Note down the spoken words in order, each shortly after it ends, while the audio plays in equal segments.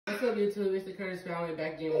What's up, YouTube? It's the Curtis family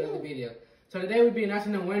back again with another video. So today we'll be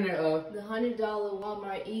announcing the winner of the $100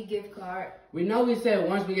 Walmart e-gift card. We know we said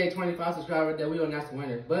once we get 25 subscribers that we will announce the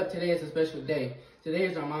winner, but today is a special day. Today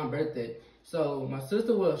is our mom's birthday. So my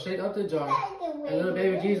sister will shake up the jar, and little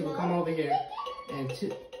baby Jesus will come over here and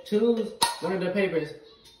choose one of the papers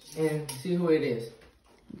and see who it is.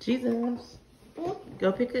 Jesus.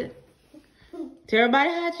 Go pick it. Tell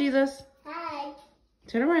everybody hi, Jesus. Hi.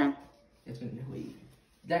 Turn around.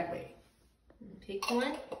 That way. Pick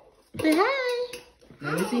one. Say hi.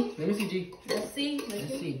 Let me see. Let me see, G. Let's see. Let's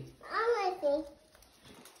see. I want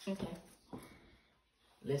to Okay.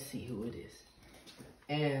 Let's see who it is.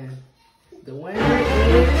 And the winner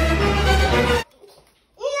is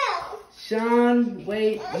Sean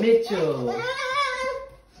Wade Mitchell.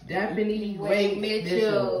 Daphne Wade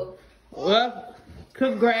Mitchell. Well,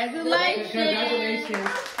 congratulations. Congratulations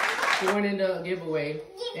for winning the giveaway.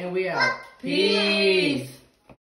 And we out. Peace.